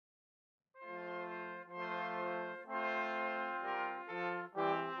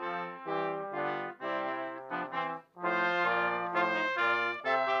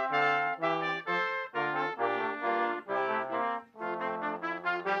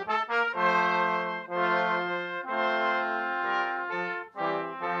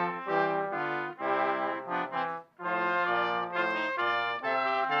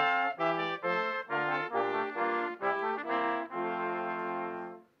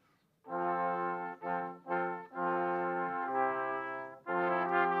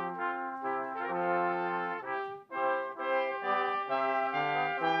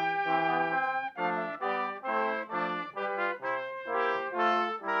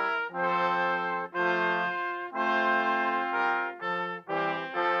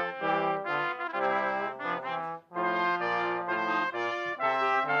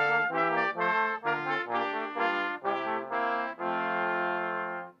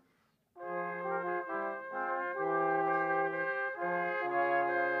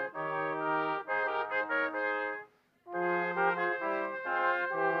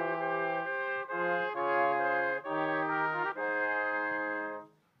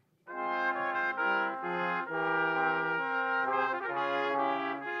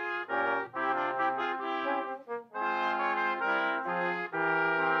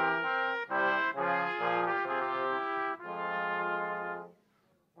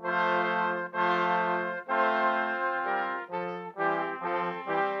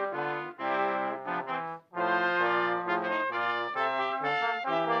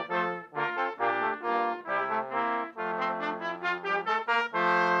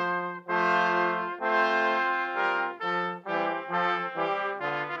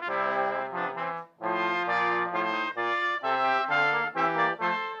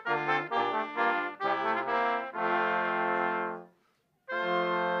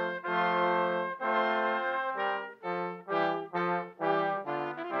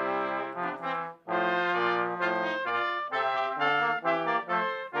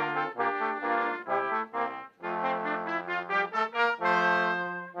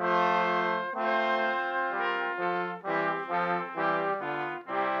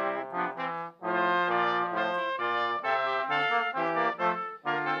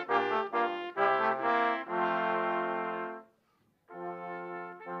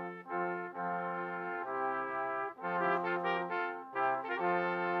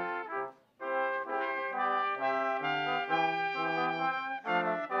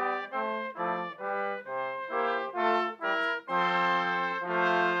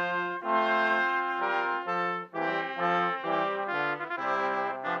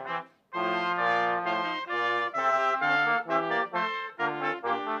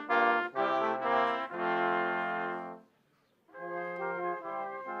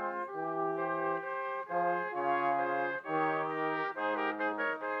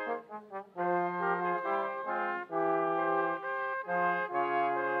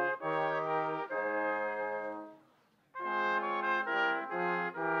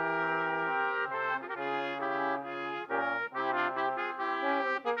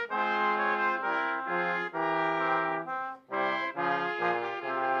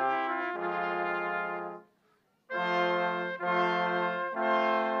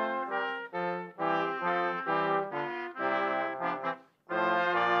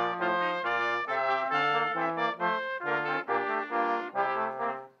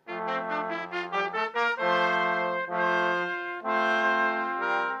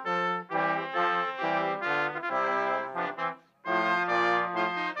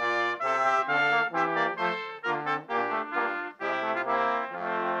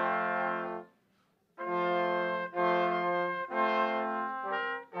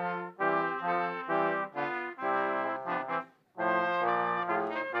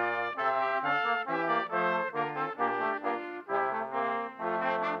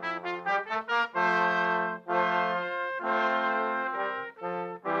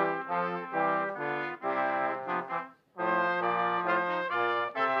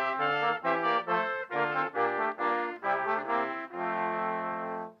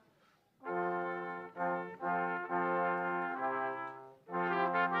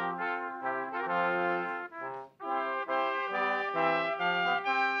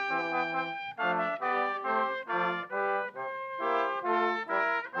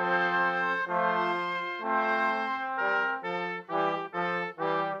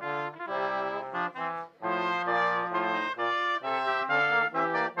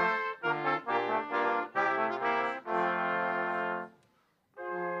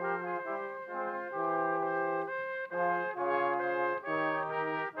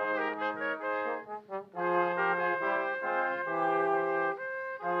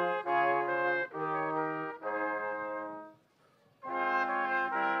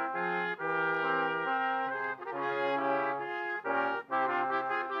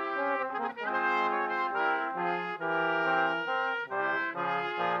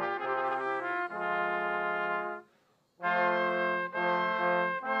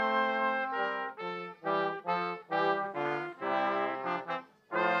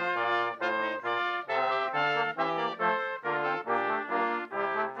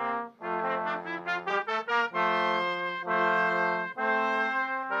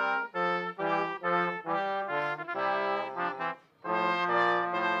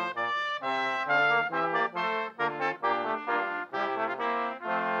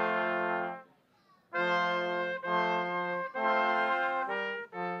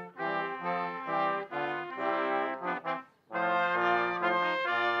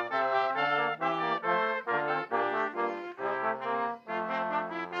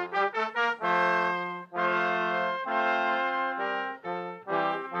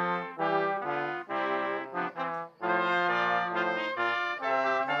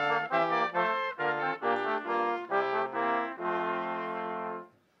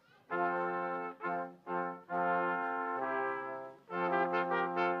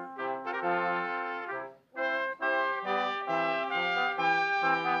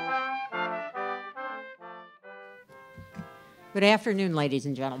Good afternoon, ladies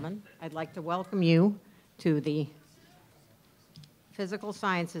and gentlemen. I'd like to welcome you to the Physical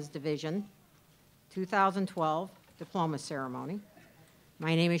Sciences Division 2012 Diploma Ceremony.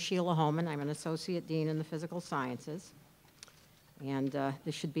 My name is Sheila Hohmann. I'm an Associate Dean in the Physical Sciences. And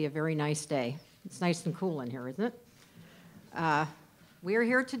this should be a very nice day. It's nice and cool in here, isn't it? We are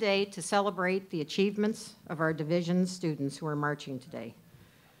here today to celebrate the achievements of our division's students who are marching today.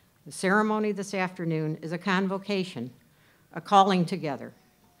 The ceremony this afternoon is a convocation, a calling together,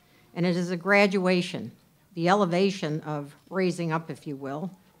 and it is a graduation, the elevation of raising up, if you will,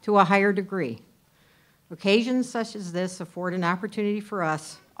 to a higher degree. Occasions such as this afford an opportunity for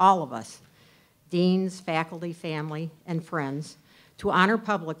us, all of us, deans, faculty, family, and friends, to honor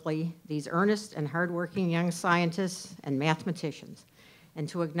publicly these earnest and hardworking young scientists and mathematicians, and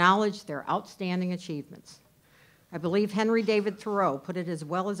to acknowledge their outstanding achievements. I believe Henry David Thoreau put it as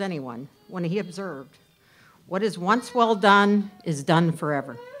well as anyone when he observed, "What is once well done is done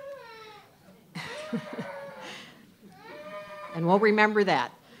forever." And we'll remember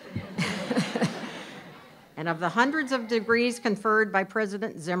that. And of the hundreds of degrees conferred by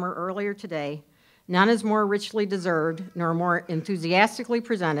President Zimmer earlier today, none is more richly deserved nor more enthusiastically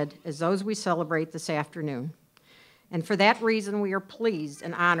presented as those we celebrate this afternoon. And for that reason, we are pleased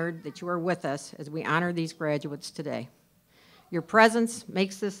and honored that you are with us as we honor these graduates today. Your presence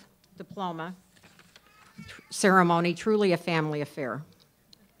makes this diploma ceremony truly a family affair.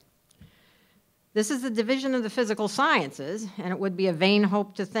 This is the Division of the Physical Sciences, and it would be a vain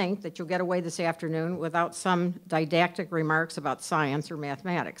hope to think that you'll get away this afternoon without some didactic remarks about science or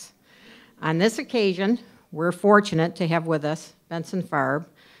mathematics. On this occasion, we're fortunate to have with us Benson Farb,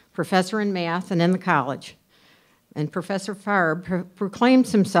 professor in math and in the college. And Professor Farb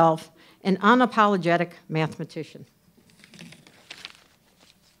proclaims himself an unapologetic mathematician.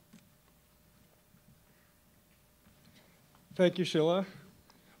 Thank you, Sheila.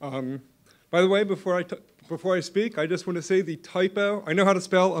 By the way, before I speak, I just want to say the typo. I know how to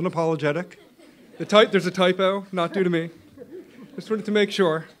spell unapologetic. There's a typo, not due to me. Just wanted to make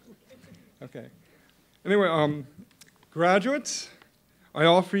sure. Okay. Anyway, graduates, I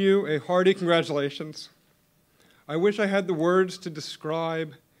offer you a hearty congratulations. I wish I had the words to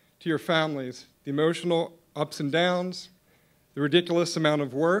describe to your families the emotional ups and downs, the ridiculous amount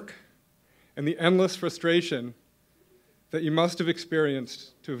of work, and the endless frustration that you must have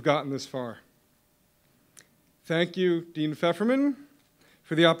experienced to have gotten this far. Thank you, Dean Pfefferman,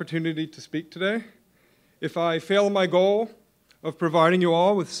 for the opportunity to speak today. If I fail my goal of providing you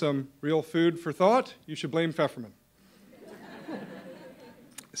all with some real food for thought, you should blame Pfefferman.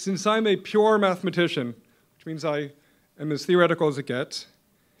 Since I'm a pure mathematician, which means I am as theoretical as it gets,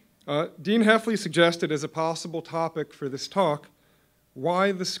 Dean Heffley suggested as a possible topic for this talk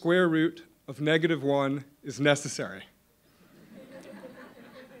why the square root of -1 is necessary.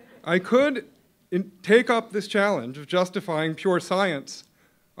 I could take up this challenge of justifying pure science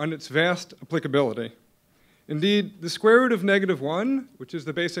on its vast applicability. Indeed, the square root of -1, which is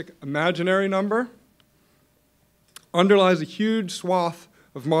the basic imaginary number, underlies a huge swath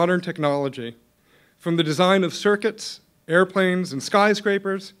of modern technology, from the design of circuits, airplanes, and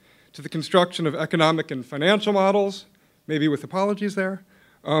skyscrapers, to the construction of economic and financial models, maybe with apologies there,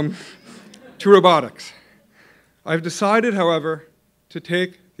 to robotics. I've decided, however, to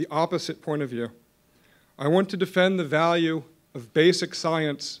take the opposite point of view. I want to defend the value of basic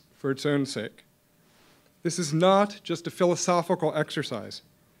science for its own sake. This is not just a philosophical exercise.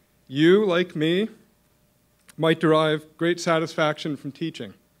 You, like me, might derive great satisfaction from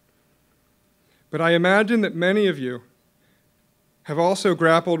teaching. But I imagine that many of you have also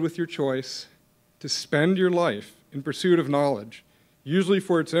grappled with your choice to spend your life in pursuit of knowledge, usually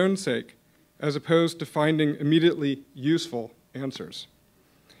for its own sake, as opposed to finding immediately useful answers.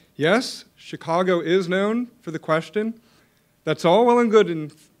 Yes, Chicago is known for the question, that's all well and good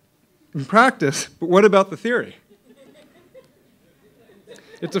in practice, but what about the theory?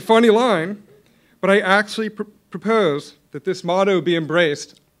 It's a funny line, but I actually propose that this motto be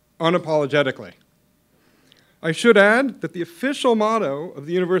embraced unapologetically. I should add that the official motto of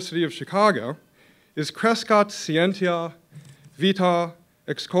the University of Chicago is Crescat Scientia Vita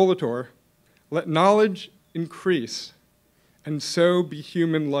Excolator, let knowledge increase, and so be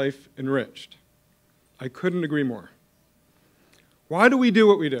human life enriched. I couldn't agree more. Why do we do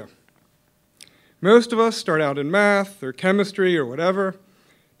what we do? Most of us start out in math or chemistry or whatever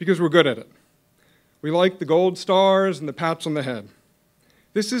because we're good at it. We like the gold stars and the pats on the head.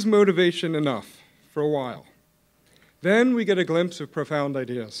 This is motivation enough for a while. Then we get a glimpse of profound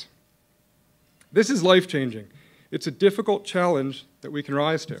ideas. This is life-changing, It's a difficult challenge that we can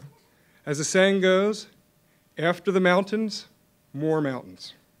rise to. As the saying goes, after the mountains, more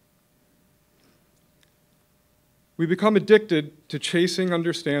mountains. We become addicted to chasing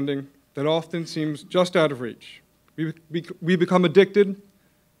understanding that often seems just out of reach. We become addicted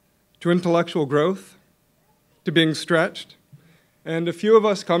to intellectual growth, to being stretched, and a few of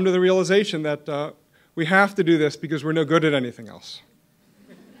us come to the realization that we have to do this because we're no good at anything else.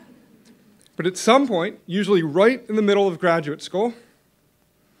 But at some point, usually right in the middle of graduate school,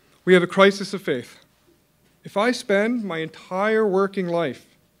 we have a crisis of faith. If I spend my entire working life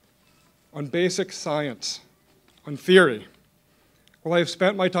on basic science, on theory, will I have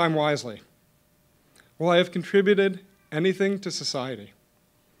spent my time wisely? Will I have contributed anything to society?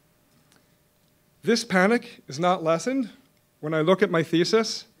 This panic is not lessened when I look at my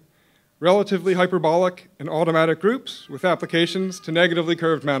thesis, relatively hyperbolic and automatic groups with applications to negatively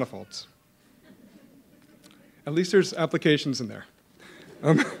curved manifolds. At least there's applications in there.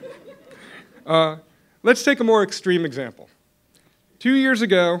 Let's take a more extreme example. 2 years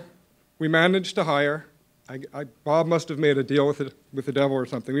ago, we managed to hire, Bob must have made a deal with the devil or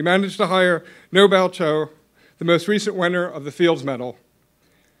something. We managed to hire Nobel Cho, the most recent winner of the Fields Medal,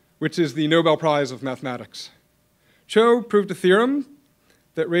 which is the Nobel Prize of Mathematics. Cho proved a theorem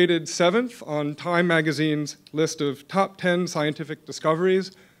that rated 7th on Time magazine's list of top 10 scientific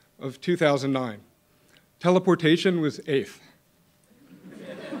discoveries of 2009. Teleportation was 8th.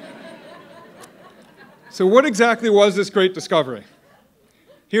 So what exactly was this great discovery?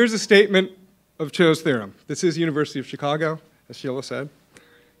 Here's a statement of Cho's theorem. This is University of Chicago, as Sheila said.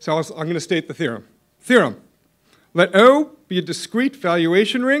 So I'm going to state the theorem. Theorem: let O be a discrete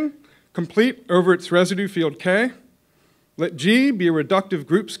valuation ring, complete over its residue field K. Let G be a reductive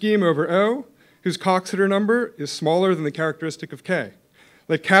group scheme over O, whose Coxeter number is smaller than the characteristic of K.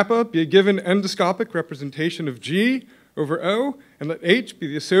 Let kappa be a given endoscopic representation of G over O, and let H be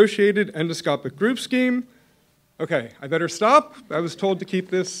the associated endoscopic group scheme. Okay, I better stop. I was told to keep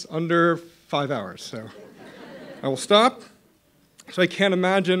this under 5 hours, so I will stop. So I can't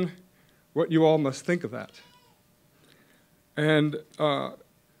imagine what you all must think of that. And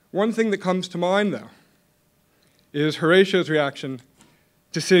one thing that comes to mind, though, is Horatio's reaction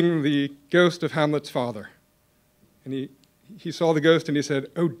to seeing the ghost of Hamlet's father. And he saw the ghost and he said,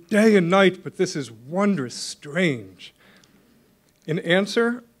 "Oh, day and night, but this is wondrous strange." In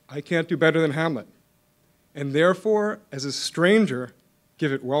answer, I can't do better than Hamlet, and therefore, as a stranger,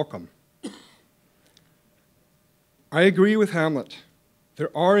 give it welcome. I agree with Hamlet.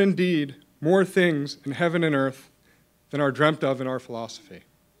 There are indeed more things in heaven and earth than are dreamt of in our philosophy.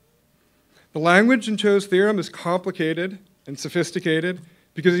 The language in Cho's theorem is complicated and sophisticated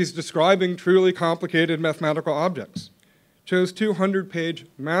because he's describing truly complicated mathematical objects. Cho's 200-page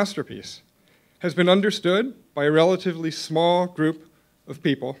masterpiece has been understood by a relatively small group of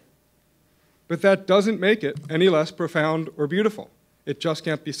people, but that doesn't make it any less profound or beautiful. It just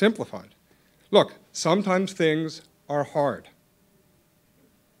can't be simplified. Look, sometimes things are hard.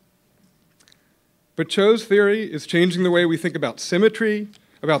 But Cho's theory is changing the way we think about symmetry,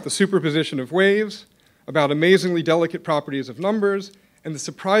 about the superposition of waves, about amazingly delicate properties of numbers, and the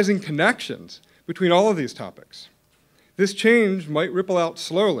surprising connections between all of these topics. This change might ripple out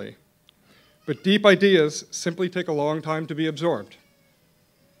slowly, but deep ideas simply take a long time to be absorbed.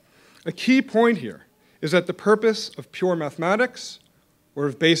 A key point here is that the purpose of pure mathematics, or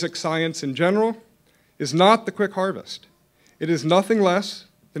of basic science in general, is not the quick harvest. It is nothing less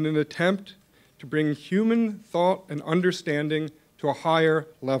than an attempt to bring human thought and understanding to a higher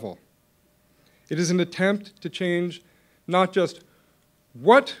level. It is an attempt to change not just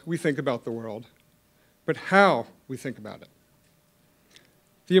what we think about the world, but how we think about it.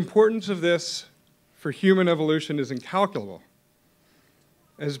 The importance of this for human evolution is incalculable.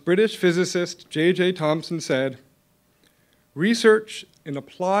 As British physicist J.J. Thomson said, research in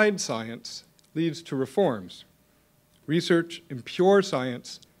applied science leads to reforms. Research in pure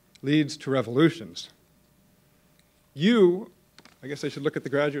science leads to revolutions. You, I guess I should look at the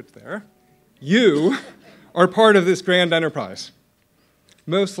graduates there, you are part of this grand enterprise.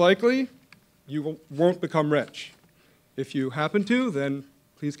 Most likely, you won't become rich. If you happen to, then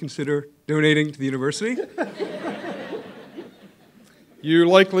please consider donating to the university. You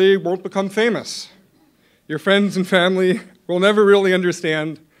likely won't become famous. Your friends and family will never really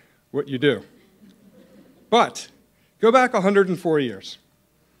understand what you do. But go back 104 years.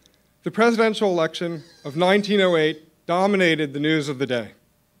 The presidential election of 1908 dominated the news of the day.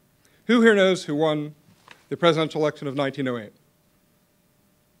 Who here knows who won the presidential election of 1908?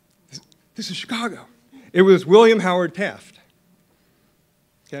 This is Chicago. It was William Howard Taft.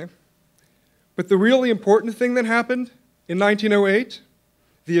 Okay? But the really important thing that happened in 1908,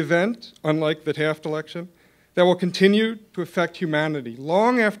 the event, unlike the Taft election, that will continue to affect humanity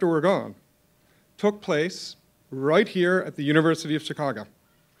long after we're gone, took place right here at the University of Chicago.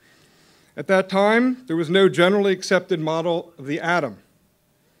 At that time, there was no generally accepted model of the atom.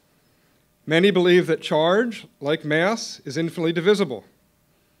 Many believe that charge, like mass, is infinitely divisible.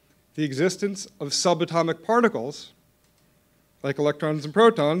 The existence of subatomic particles, like electrons and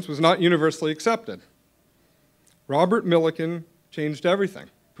protons, was not universally accepted. Robert Millikan changed everything,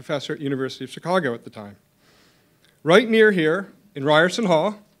 professor at University of Chicago at the time. Right near here, in Ryerson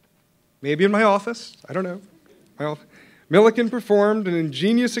Hall, maybe in my office, I don't know, Millikan performed an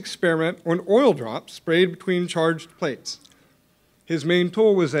ingenious experiment on oil drops sprayed between charged plates. His main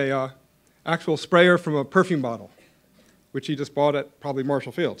tool was a actual sprayer from a perfume bottle, which he just bought at probably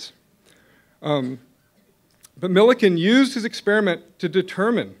Marshall Fields. But Millikan used his experiment to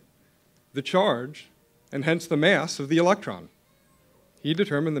determine the charge and hence the mass of the electron. He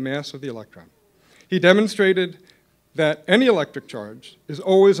determined the mass of the electron. He demonstrated that any electric charge is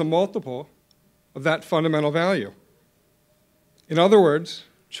always a multiple of that fundamental value. In other words,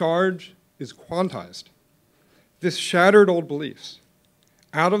 charge is quantized. This shattered old beliefs.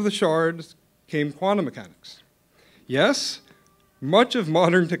 Out of the shards came quantum mechanics. Yes, much of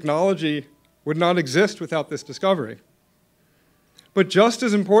modern technology would not exist without this discovery. But just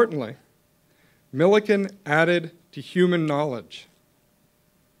as importantly, Millikan added to human knowledge,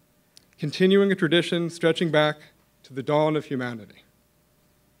 continuing a tradition stretching back to the dawn of humanity.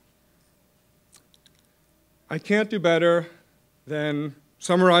 I can't do better than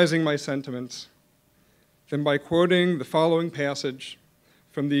summarizing my sentiments than by quoting the following passage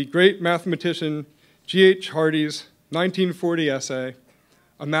from the great mathematician G.H. Hardy's 1940 essay,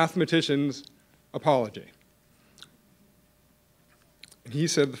 A Mathematician's Apology. And he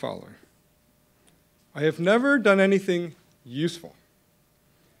said the following: I have never done anything useful.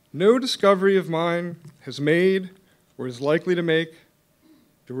 No discovery of mine has made or is likely to make,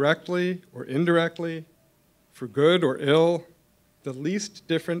 directly or indirectly, for good or ill, the least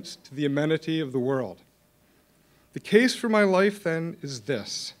difference to the amenity of the world. The case for my life, then, is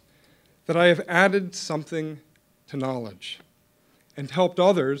this, that I have added something to knowledge and helped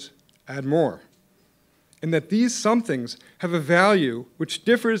others add more, and that these somethings have a value which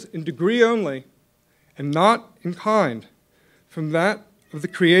differs in degree only and not in kind from that of the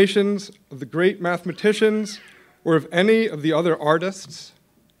creations of the great mathematicians or of any of the other artists,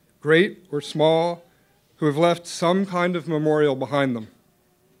 great or small, who have left some kind of memorial behind them.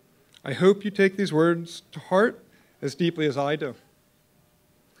 I hope you take these words to heart as deeply as I do.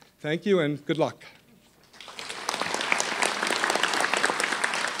 Thank you and good luck.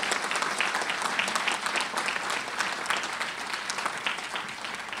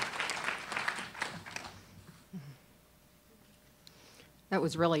 That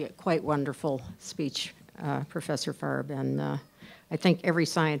was really a quite wonderful speech, Professor Farb, and I think every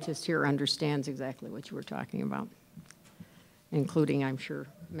scientist here understands exactly what you were talking about, including, I'm sure,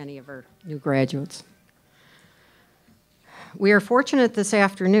 many of our new graduates. We are fortunate this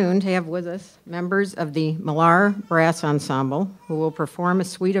afternoon to have with us members of the Millar Brass Ensemble, who will perform a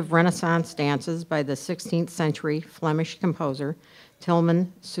suite of Renaissance dances by the 16th century Flemish composer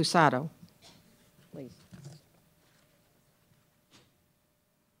Tilman Susato. Please.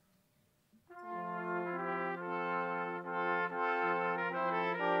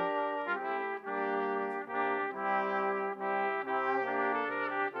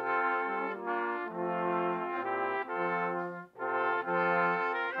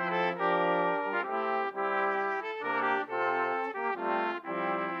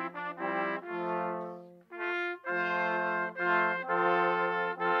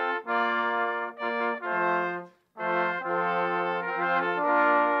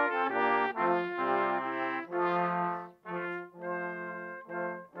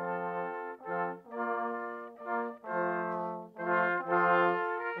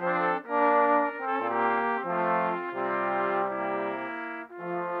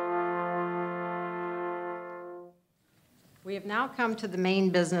 We have now come to the main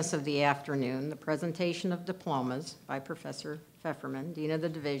business of the afternoon, the presentation of diplomas by Professor Pfefferman, Dean of the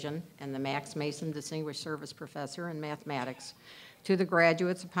Division, and the Max Mason Distinguished Service Professor in Mathematics, to the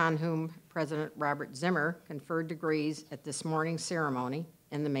graduates upon whom President Robert Zimmer conferred degrees at this morning's ceremony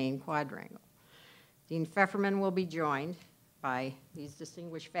in the main quadrangle. Dean Pfefferman will be joined by these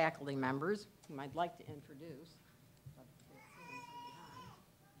distinguished faculty members, whom I'd like to introduce.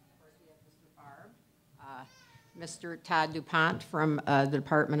 Mr. Todd DuPont from the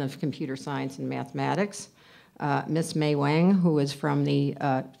Department of Computer Science and Mathematics, Miss May Wang, who is from the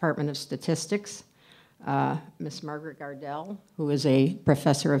Department of Statistics, Miss Margaret Gardell, who is a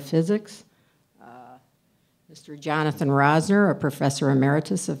professor of physics, Mr. Jonathan Rosner, a professor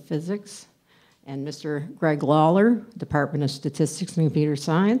emeritus of physics, and Mr. Greg Lawler, Department of Statistics and Computer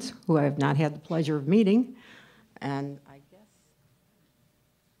Science, who I have not had the pleasure of meeting, and I guess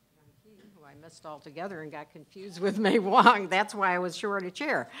who I missed altogether and got confused with May Wang. That's why I was short a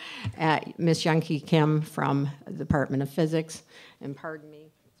chair. Miss Youngki Kim from the Department of Physics, and pardon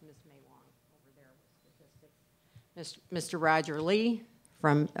me, it's Miss May Wang over there with statistics. Mr. Roger Lee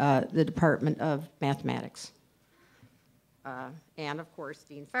from the Department of Mathematics. And of course,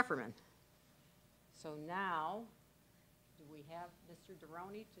 Dean Pfefferman. So now, do we have Mr.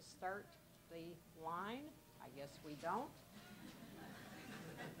 Deroni to start the line? I guess we don't.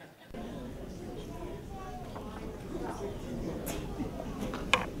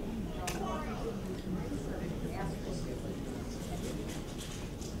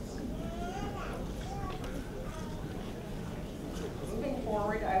 Moving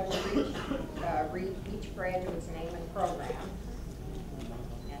forward, I will read each graduate's name and program.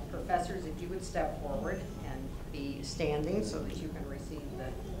 And professors, if you would step forward and be standing so that you can receive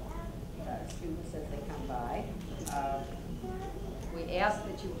the students as they come by. We ask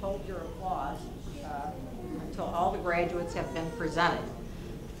that you hold your applause until all the graduates have been presented.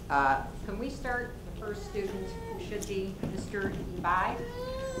 Can we start the first student, who should be Mr. Ibai?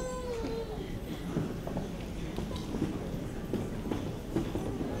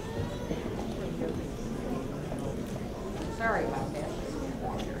 Sorry about that.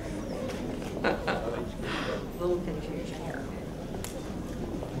 A little confusion here.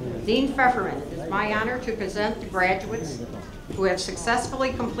 Dean Pfefferman, it is my honor to present the graduates who have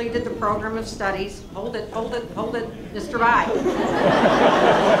successfully completed the program of studies. Hold it, Mr. Bai.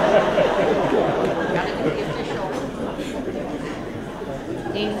 Gotta do the official.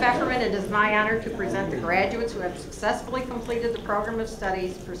 Dean Pfefferman, it is my honor to present the graduates who have successfully completed the program of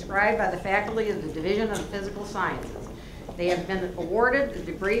studies prescribed by the faculty of the Division of Physical Sciences. They have been awarded the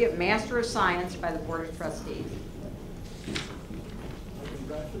degree of Master of Science by the Board of Trustees.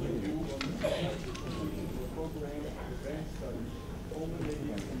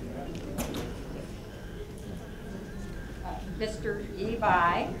 Mr.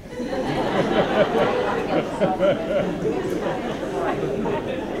 Ibai.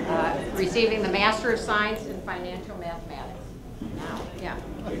 Receiving the Master of Science in Financial Mathematics. Now, yeah.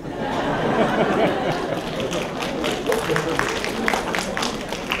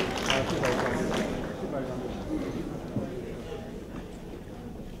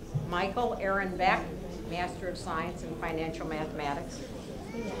 Michael Aaron Beck, Master of Science in Financial Mathematics.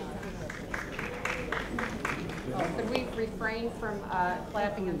 Could we refrain from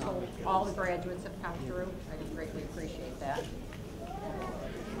clapping until all the graduates have come through? I'd greatly appreciate that.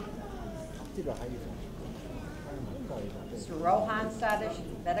 Mr. Rohan Sadish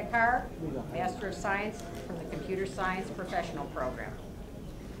Vedekar, Master of Science from the Computer Science Professional Program.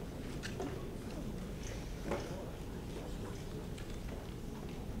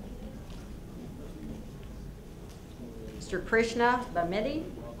 Mr. Krishna Bamidi,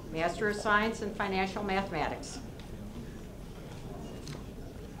 Master of Science in Financial Mathematics.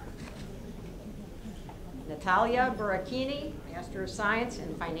 Natalia Burakini, Master of Science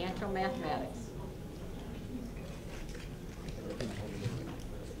in Financial Mathematics.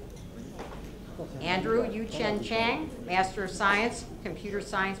 Andrew Yu-Chen Chang, Master of Science, Computer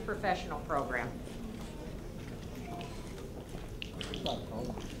Science Professional Program.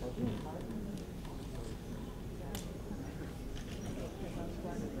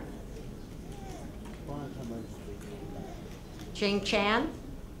 Ching Chan,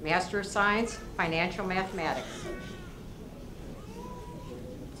 Master of Science, Financial Mathematics.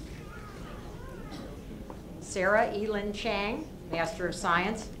 Sarah Elin Chang, Master of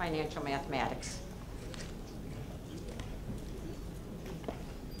Science, Financial Mathematics.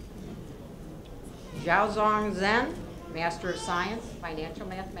 Zhaozong Zhen, Master of Science, Financial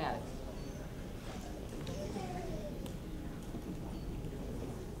Mathematics.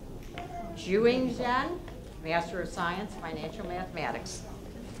 Zhuing Zhen, Master of Science, Financial Mathematics.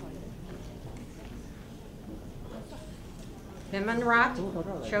 Bimanrat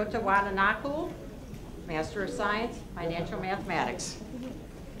Chota Wadanakul, Master of Science, Financial Mathematics.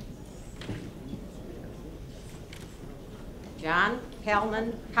 John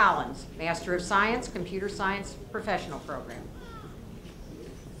Hellman Collins, Master of Science, Computer Science Professional Program.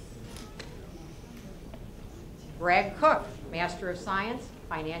 Greg Cook, Master of Science,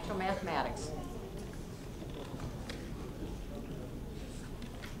 Financial Mathematics.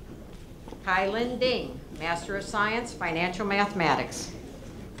 Kai-Lin Ding, Master of Science, Financial Mathematics.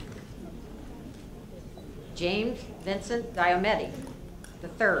 James Vincent Diomedi,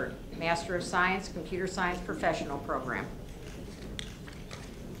 III, Master of Science, Computer Science Professional Program.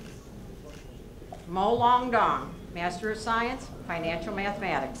 Mo Long Dong, Master of Science, Financial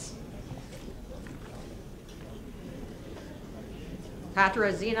Mathematics.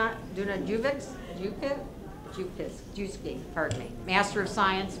 Katarzyna Dunajewski, pardon me, Master of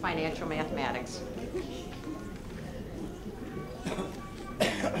Science, Financial Mathematics.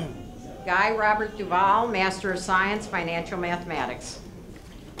 Guy Robert Duval, Master of Science, Financial Mathematics.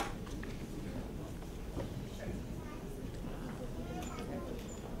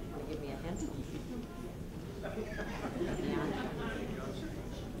 Want to give me a hint?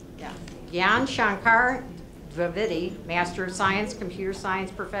 Yeah. Gyan Shankar Dvividi, Master of Science, Computer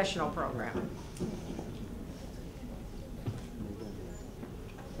Science Professional Program.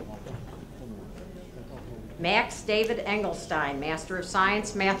 Max David Engelstein, Master of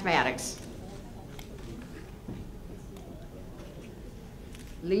Science, Mathematics.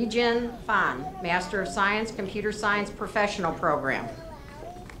 Li Jin Fan, Master of Science, Computer Science Professional Program.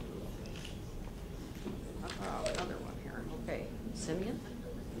 Another one here. Okay, Simeon.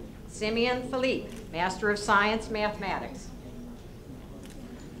 Simeon Philippe, Master of Science, Mathematics.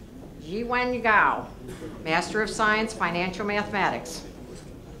 Jiwen Gao, Master of Science, Financial Mathematics.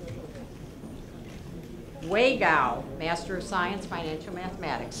 Wei Gao, Master of Science, Financial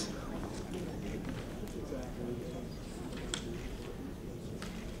Mathematics.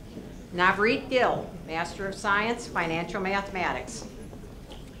 Navreet Gill, Master of Science, Financial Mathematics.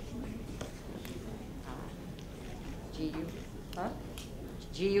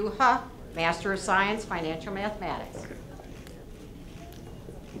 Ji-Yu Ha, Master of Science, Financial Mathematics.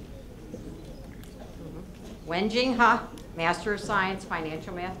 Wenjing Ha, Master of Science,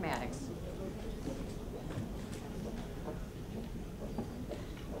 Financial Mathematics.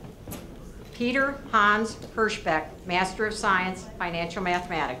 Peter Hans Hirschbeck, Master of Science, Financial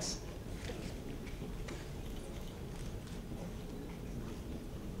Mathematics.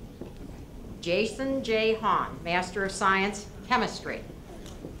 Jason J. Hahn, Master of Science, Chemistry.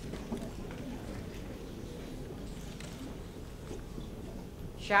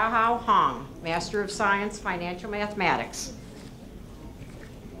 Xiaohao Hong, Master of Science, Financial Mathematics.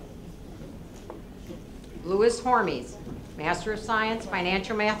 Louis Hormes, Master of Science,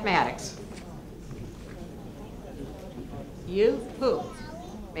 Financial Mathematics. Yu Hu,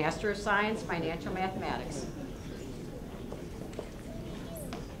 Master of Science, Financial Mathematics.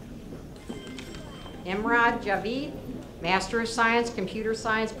 Imrad Javid, Master of Science, Computer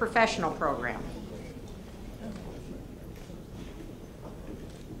Science Professional Program.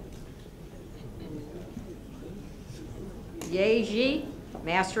 Ye Ji,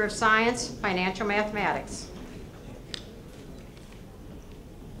 Master of Science, Financial Mathematics.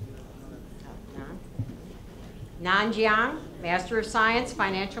 Nan Jiang, Master of Science,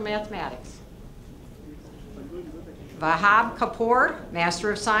 Financial Mathematics. Vahab Kapoor,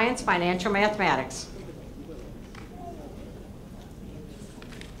 Master of Science, Financial Mathematics.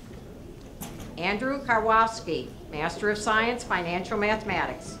 Andrew Karwowski, Master of Science, Financial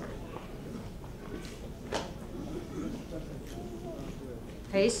Mathematics.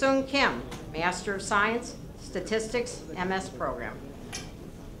 Hae-Sung Kim, Master of Science, Statistics, MS Program.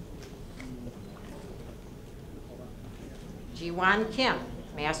 Jiwan Kim,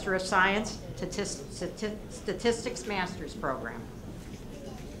 Master of Science, Statistics Master's Program.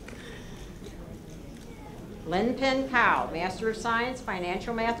 Lin Pin Kao, Master of Science,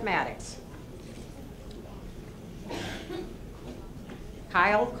 Financial Mathematics.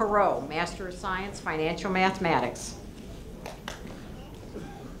 Kyle Carew, Master of Science, Financial Mathematics.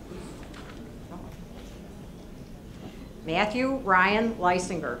 Matthew Ryan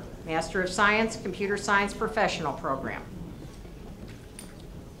Leisinger, Master of Science, Computer Science Professional Program.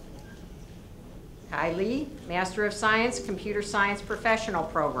 Kai Lee, Master of Science, Computer Science Professional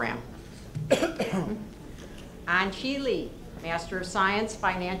Program. An Chi Lee, Master of Science,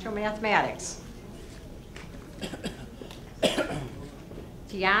 Financial Mathematics.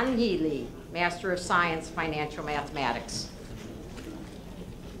 Tian Yi Lee, Master of Science, Financial Mathematics.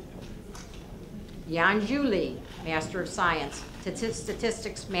 Yanju Lee, Master of Science,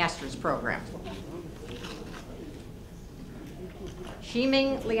 Statistics Master's Program.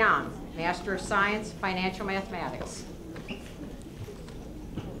 Ximing Liang, Master of Science, Financial Mathematics.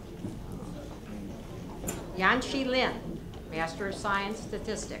 Yanxi Lin, Master of Science,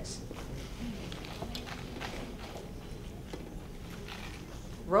 Statistics.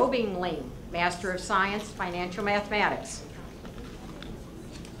 Robing Ling, Master of Science, Financial Mathematics.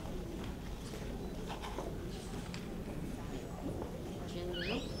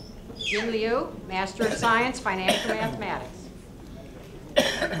 Jin Liu, Master of Science, Financial Mathematics.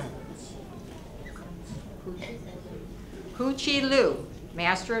 Hu-Chi Liu,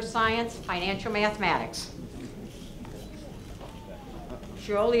 Master of Science, Financial Mathematics.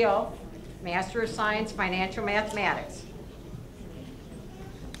 Shuo Liu, Master of Science, Financial Mathematics.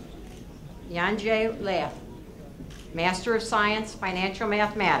 Yanjie Le, Master of Science, Financial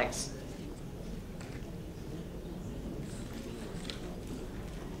Mathematics.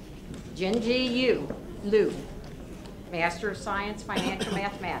 Jinji Yu Liu, Master of Science, Financial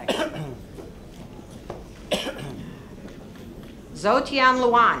Mathematics. Zhoutian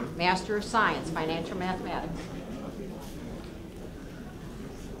Luan, Master of Science, Financial Mathematics.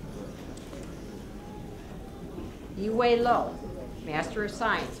 Yue Lo, Master of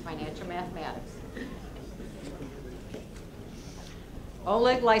Science, Financial Mathematics.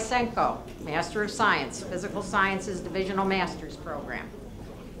 Oleg Lysenko, Master of Science, Physical Sciences Divisional Master's Program.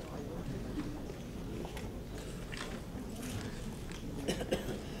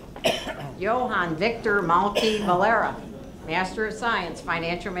 Johann Victor Malki Valera, Master of Science,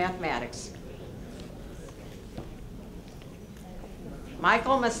 Financial Mathematics.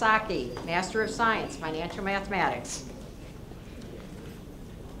 Michael Masaki, Master of Science, Financial Mathematics.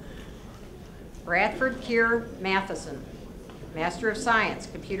 Bradford Kier Matheson, Master of Science,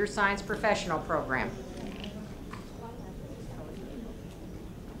 Computer Science Professional Program.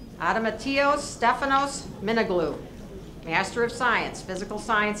 Adamatios Stefanos Minoglu, Master of Science, Physical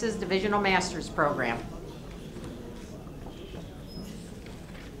Sciences Divisional Master's Program.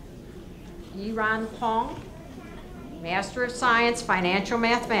 Yiran Pong, Master of Science, Financial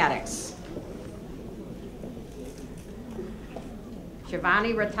Mathematics.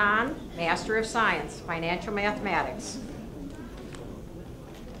 Shivani Ratan, Master of Science, Financial Mathematics.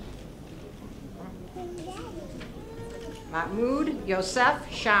 Mahmoud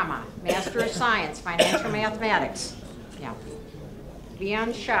Yosef Shama, Master of Science, Financial Mathematics. Yeah.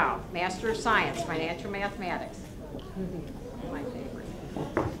 Bian Shao, Master of Science, Financial Mathematics. My favorite.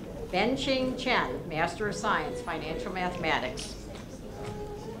 Benqing Chen, Master of Science, Financial Mathematics.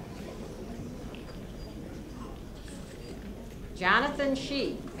 Jonathan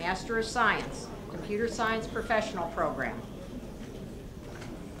Shi, Master of Science, Computer Science Professional Program.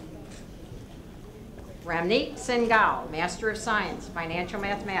 Ramneek Singhal, Master of Science, Financial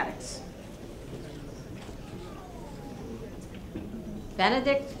Mathematics.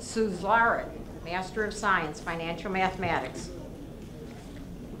 Benedict Suzlarit, Master of Science, Financial Mathematics.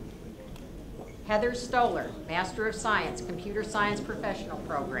 Heather Stoller, Master of Science, Computer Science Professional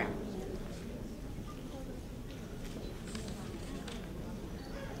Program.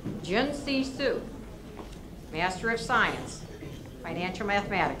 Jun-Si Su, Master of Science, Financial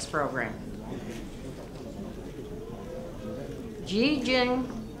Mathematics Program. Ji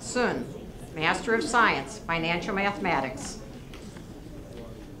Jing Sun, Master of Science, Financial Mathematics.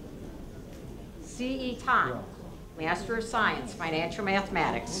 C.E. Tan, Master of Science, Financial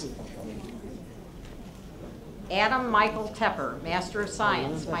Mathematics. Adam Michael Tepper, Master of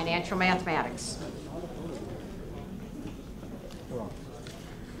Science, Financial Mathematics.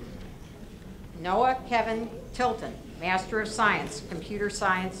 Noah Kevin Tilton, Master of Science, Computer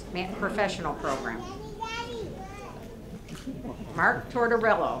Science Professional Program. Mark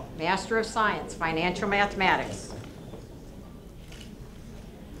Tortorello, Master of Science, Financial Mathematics.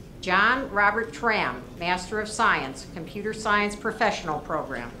 John Robert Tram, Master of Science, Computer Science Professional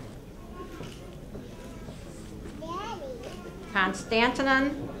Program.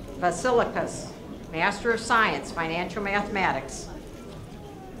 Konstantinon Vasilikas, Master of Science, Financial Mathematics.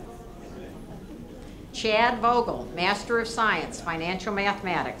 Chad Vogel, Master of Science, Financial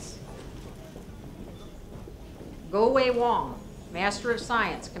Mathematics. Go-Wei Wong, Master of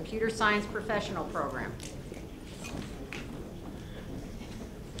Science, Computer Science Professional Program.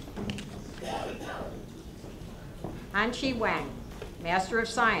 Hanqi Wang, Master of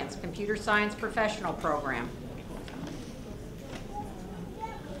Science, Computer Science Professional Program.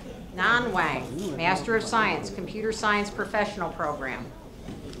 Nan Wang, Master of Science, Computer Science Professional Program.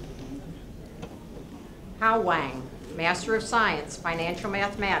 Hao Wang, Master of Science, Financial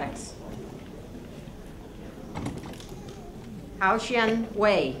Mathematics. Haoxian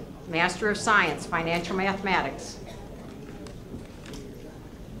Wei, Master of Science, Financial Mathematics.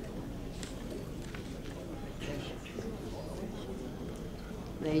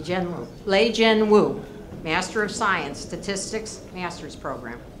 Lei Jian Wu, Master of Science, Statistics, Master's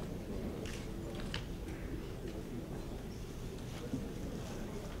Program.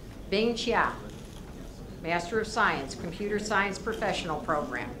 Bing Chia, Master of Science, Computer Science Professional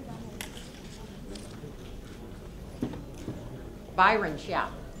Program. Byron Chia,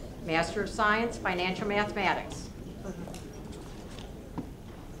 Master of Science, Financial Mathematics.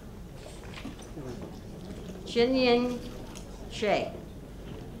 Chin-Yin Shea,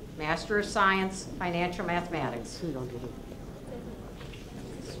 Master of Science, Financial Mathematics.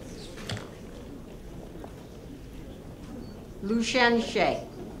 Lu-Shen Shea,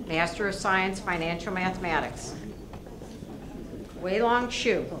 Master of Science, Financial Mathematics. Wei-Long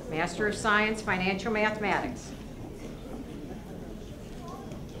Shu, Master of Science, Financial Mathematics.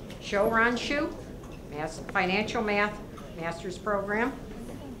 Shou-Ran Shu, Financial Math Master's Program.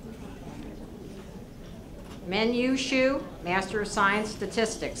 Men-Yu Shu, Master of Science,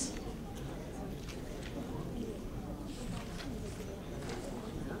 Statistics.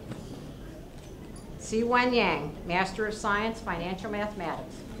 Si-Wen Yang, Master of Science, Financial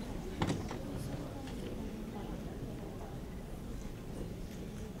Mathematics.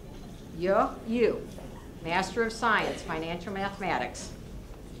 Ye Yu, Master of Science, Financial Mathematics.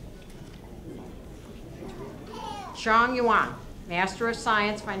 Shang Yuan, Master of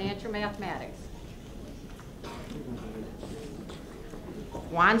Science, Financial Mathematics.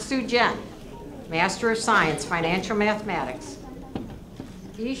 Wan Su Zhen, Master of Science, Financial Mathematics.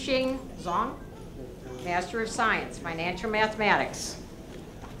 Yixing Zhang, Master of Science, Financial Mathematics.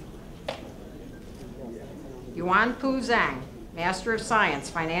 Yuan Pu Zhang, Master of Science,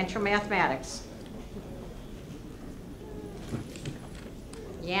 Financial Mathematics.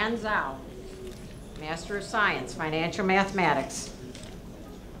 Yan Zhao, Master of Science, Financial Mathematics.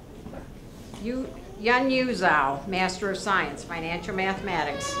 Yun Yu Zhao, Master of Science, Financial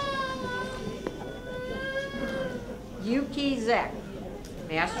Mathematics. Yuki Zek,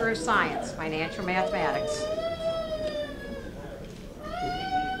 Master of Science, Financial Mathematics.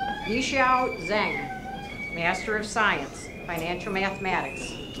 Yixiao Zheng, Master of Science, Financial Mathematics.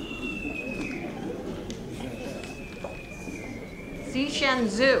 Xishen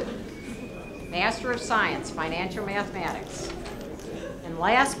Zhu, Master of Science, Financial Mathematics. And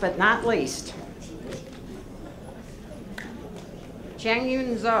last but not least,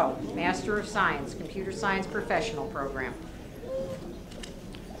 Chengyun Zhou, Master of Science, Computer Science Professional Program.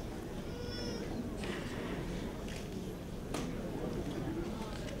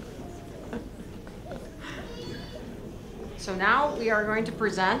 So now we are going to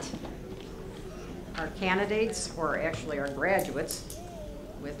present our candidates, or actually our graduates,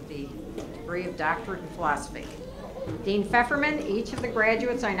 with the degree of Doctorate in Philosophy. Dean Pfefferman, each of the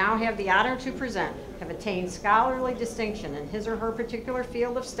graduates I now have the honor to present have attained scholarly distinction in his or her particular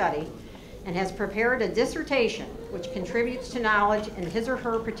field of study and has prepared a dissertation which contributes to knowledge in his or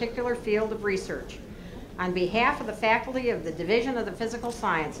her particular field of research. On behalf of the faculty of the Division of the Physical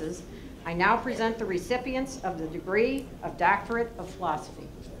Sciences, I now present the recipients of the degree of Doctorate of Philosophy.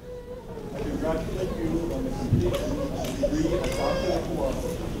 I congratulate you on the completion of the degree of Doctor of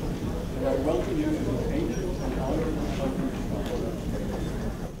Philosophy, and I welcome you to this ancient and honorable country.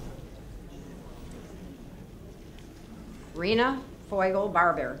 Rena Feugel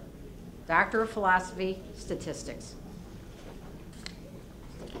Barber, Doctor of Philosophy, Statistics.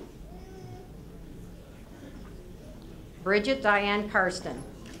 Bridget Diane Karsten,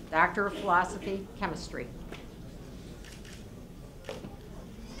 Doctor of Philosophy, Chemistry.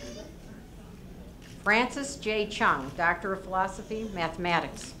 Francis J. Chung, Doctor of Philosophy,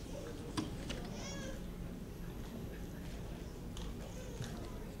 Mathematics.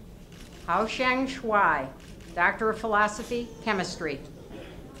 Haosheng Shuai, Doctor of Philosophy, Chemistry.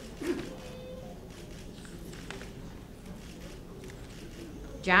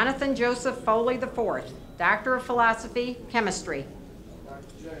 Jonathan Joseph Foley IV, Doctor of Philosophy, Chemistry.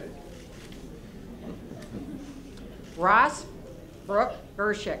 Ross Brooke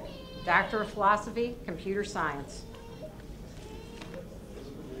Gershik, Doctor of Philosophy, Computer Science.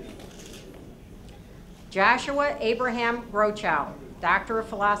 Joshua Abraham Grochow, Doctor of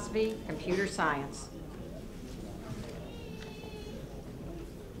Philosophy, Computer Science.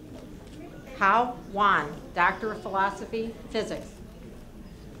 Hao Wan, Doctor of Philosophy, Physics.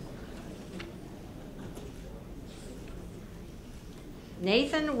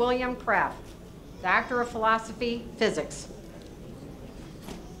 Nathan William Kraft, Doctor of Philosophy, Physics.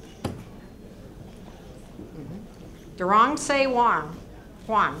 Durong Se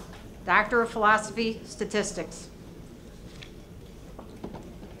Huang, Doctor of Philosophy, Statistics.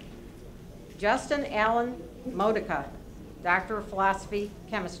 Justin Allen Modica, Doctor of Philosophy,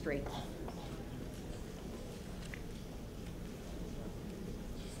 Chemistry.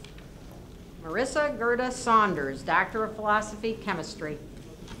 Marissa Gerda Saunders, Doctor of Philosophy, Chemistry.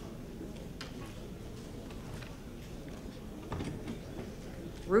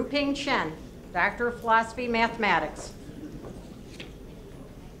 Ruping Chen, Doctor of Philosophy, Mathematics.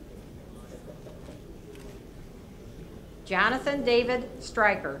 Jonathan David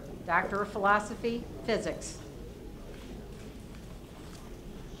Stryker, Doctor of Philosophy, Physics.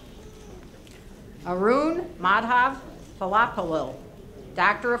 Arun Madhav Falapalil,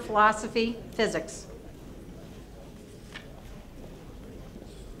 Doctor of Philosophy, Physics.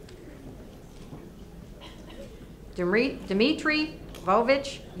 Dmitry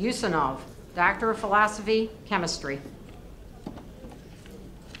Vovich Usanov, Doctor of Philosophy, Chemistry.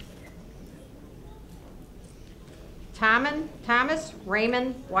 Thomas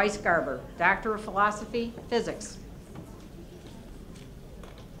Raymond Weisgarber, Doctor of Philosophy, Physics.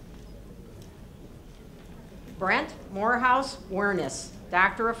 Brent Morehouse Wernis,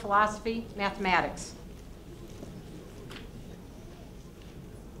 Doctor of Philosophy, Mathematics.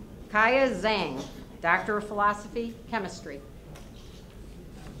 Kaya Zhang, Doctor of Philosophy, Chemistry.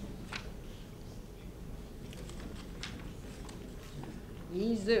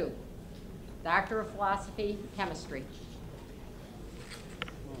 Yi Zhu, Doctor of Philosophy, Chemistry.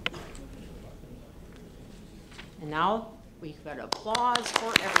 And now we've got applause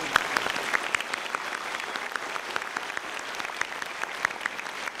for everyone.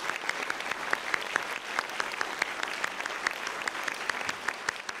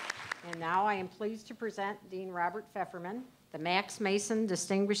 And now I am pleased to present Dean Robert Pfefferman, the Max Mason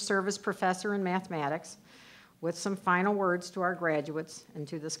Distinguished Service Professor in Mathematics, with some final words to our graduates and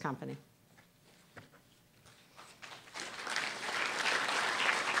to this company.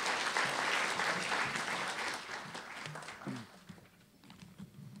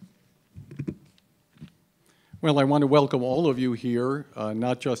 Well, I want to welcome all of you here,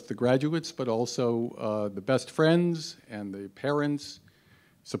 not just the graduates, but also the best friends and the parents,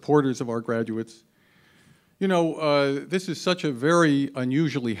 supporters of our graduates. You know, this is such a very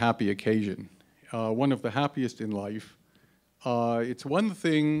unusually happy occasion, one of the happiest in life. It's one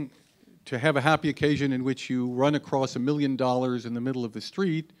thing to have a happy occasion in which you run across $1 million in the middle of the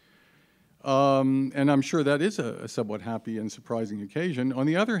street, and I'm sure that is a somewhat happy and surprising occasion. On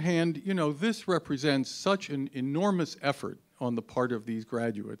the other hand, you know, this represents such an enormous effort on the part of these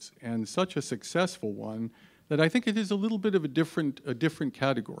graduates and such a successful one that I think it is a little bit of a different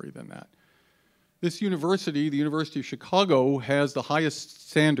category than that. This university, the University of Chicago, has the highest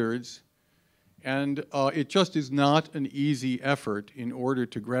standards, and it just is not an easy effort in order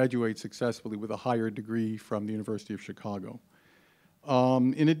to graduate successfully with a higher degree from the University of Chicago.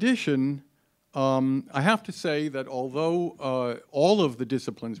 In addition, I have to say that although all of the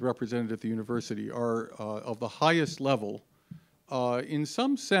disciplines represented at the university are of the highest level, in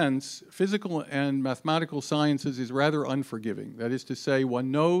some sense, physical and mathematical sciences is rather unforgiving. That is to say,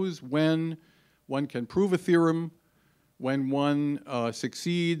 one knows when one can prove a theorem, when one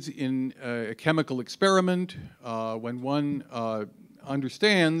succeeds in a chemical experiment, when one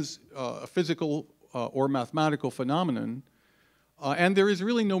understands a physical or mathematical phenomenon. And there is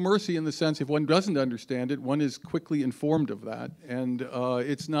really no mercy in the sense if one doesn't understand it, one is quickly informed of that, and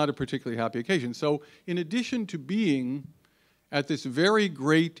it's not a particularly happy occasion. So in addition to being at this very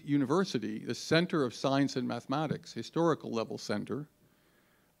great university, the Center of Science and Mathematics, historical level center,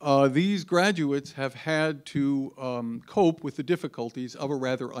 these graduates have had to cope with the difficulties of a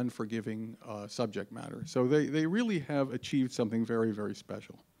rather unforgiving subject matter. So they really have achieved something very, very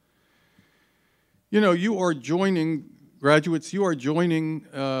special. You know, you are joining, graduates, you are joining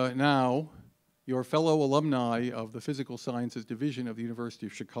now your fellow alumni of the Physical Sciences Division of the University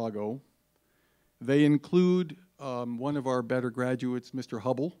of Chicago. They include one of our better graduates, Mr.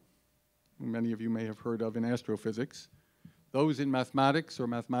 Hubble, who many of you may have heard of in astrophysics. Those in mathematics or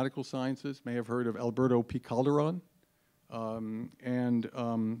mathematical sciences may have heard of Alberto P. Calderon, and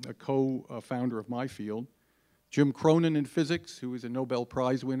a co-founder of my field. Jim Cronin in physics, who is a Nobel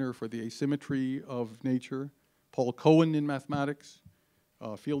Prize winner for the asymmetry of nature. Paul Cohen in mathematics,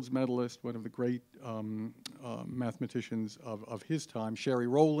 Fields medalist, one of the great mathematicians of his time. Sherry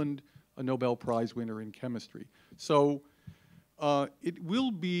Rowland, a Nobel Prize winner in chemistry. So it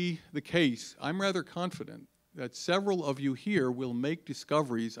will be the case, I'm rather confident, that several of you here will make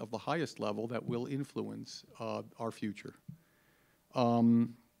discoveries of the highest level that will influence our future. I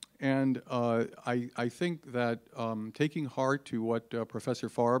think that taking heart to what Professor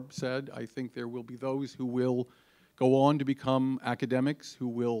Farb said, I think there will be those who will go on to become academics, who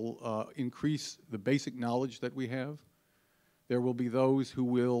will increase the basic knowledge that we have. There will be those who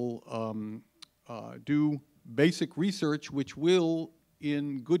will do basic research, which will,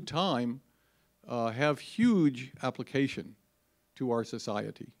 in good time, have huge application to our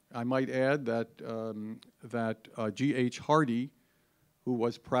society. I might add that G.H. Hardy, who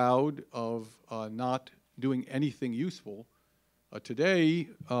was proud of not doing anything useful, Today,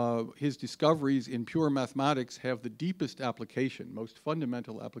 his discoveries in pure mathematics have the deepest application, most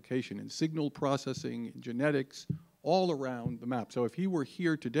fundamental application in signal processing, in genetics, all around the map. So if he were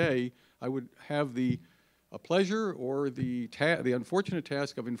here today, I would have the pleasure or the unfortunate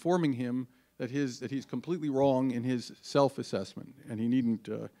task of informing him that he's completely wrong in his self-assessment, and he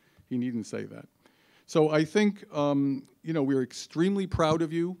needn't say that. So I think we're extremely proud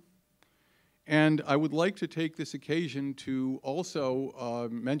of you. And I would like to take this occasion to also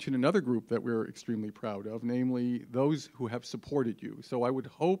mention another group that we're extremely proud of, namely those who have supported you. So I would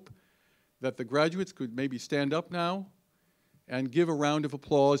hope that the graduates could maybe stand up now and give a round of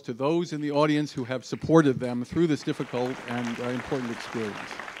applause to those in the audience who have supported them through this difficult and important experience.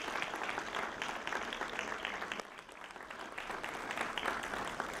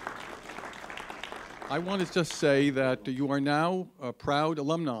 I want to just say that you are now proud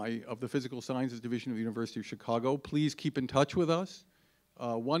alumni of the Physical Sciences Division of the University of Chicago. Please keep in touch with us.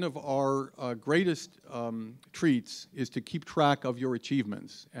 One of our greatest treats is to keep track of your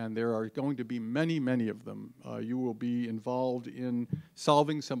achievements, and there are going to be many, many of them. You will be involved in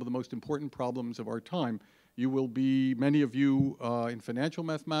solving some of the most important problems of our time. You will be, many of you in financial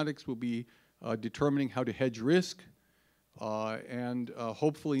mathematics will be determining how to hedge risk, and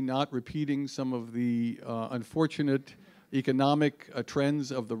hopefully not repeating some of the unfortunate economic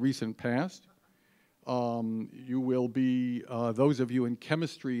trends of the recent past. You will be, those of you in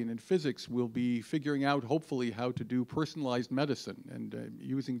chemistry and in physics will be figuring out, hopefully, how to do personalized medicine and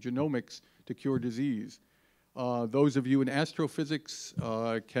using genomics to cure disease. Those of you in astrophysics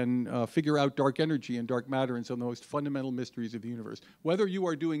can figure out dark energy and dark matter and some of the most fundamental mysteries of the universe. Whether you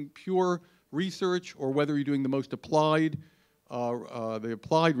are doing pure research or whether you're doing the most applied,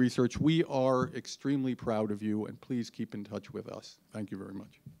 research, we are extremely proud of you, and please keep in touch with us. Thank you very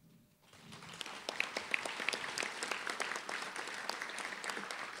much.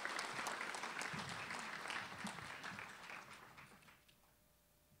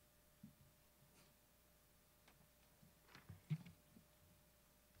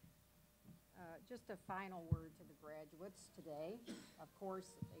 Just a final word to the graduates today. Of course,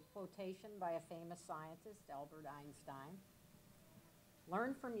 a quotation by a famous scientist, Albert Einstein.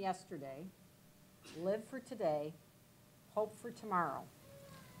 Learn from yesterday, live for today, hope for tomorrow.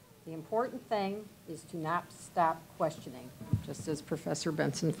 The important thing is to not stop questioning, just as Professor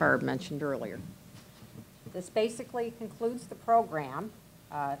Benson Farb mentioned earlier. This basically concludes the program.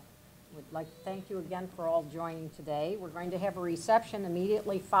 We'd like to thank you again for all joining today. We're going to have a reception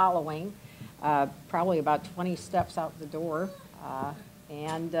immediately following, probably about 20 steps out the door.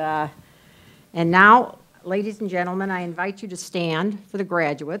 And now, ladies and gentlemen, I invite you to stand for the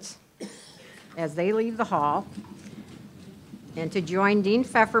graduates as they leave the hall and to join Dean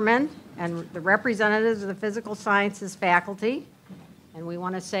Pfefferman and the representatives of the Physical Sciences faculty. And we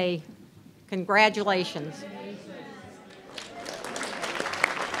want to say congratulations.